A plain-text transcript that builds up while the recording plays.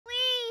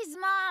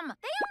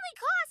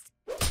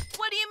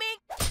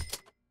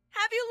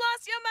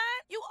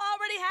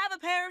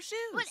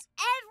shoes. But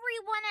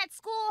everyone at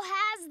school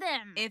has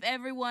them. If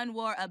everyone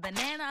wore a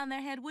banana on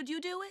their head, would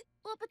you do it?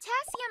 Well,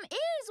 potassium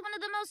is one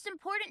of the most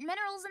important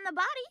minerals in the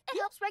body. It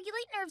helps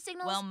regulate nerve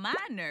signals. Well, my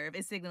nerve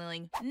is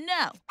signaling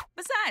no.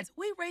 Besides,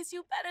 we race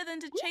you better than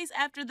to chase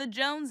after the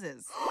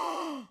Joneses.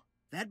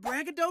 That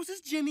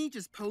braggadocious Jimmy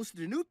just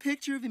posted a new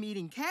picture of him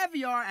eating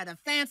caviar at a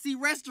fancy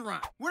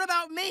restaurant. What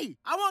about me?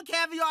 I want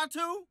caviar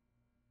too.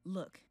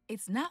 Look,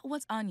 it's not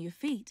what's on your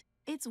feet.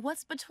 It's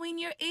what's between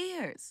your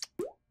ears.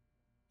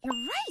 You're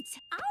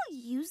right. I'll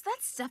use that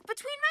stuff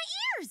between my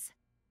ears.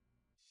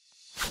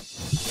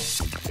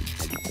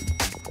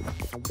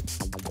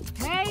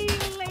 Hey,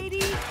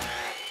 ladies!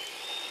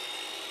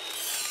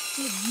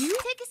 If you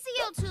take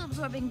a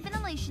CO2-absorbing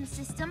ventilation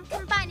system,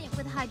 combine it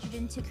with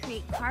hydrogen to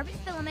create carbon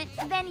filament,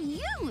 then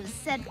use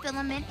said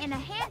filament in a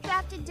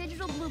hand-drafted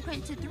digital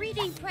blueprint to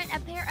 3D print a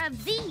pair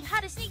of the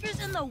hottest sneakers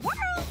in the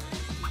world,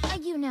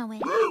 you know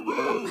it.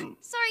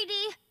 Sorry,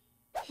 D.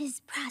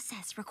 His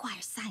process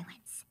requires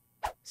silence.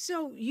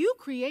 So you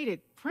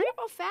created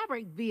printable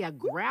fabric via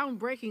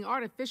groundbreaking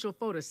artificial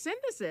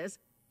photosynthesis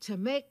to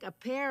make a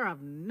pair of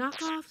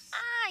knockoffs?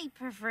 I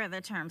prefer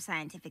the term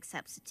scientific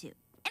substitute.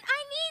 And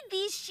I need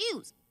these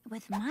shoes.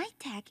 With my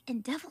tech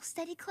and Devil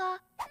Steady Claw,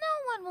 no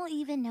one will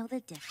even know the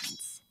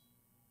difference.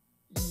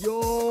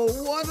 Yo,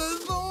 what are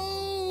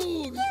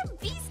those? They're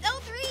Beast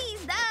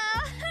 03s,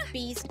 duh!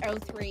 Beast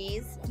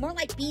 03s. More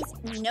like Beast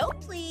No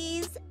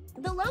Please.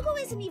 The logo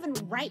isn't even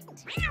right.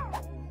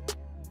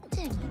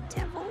 Dang you,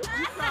 Devil.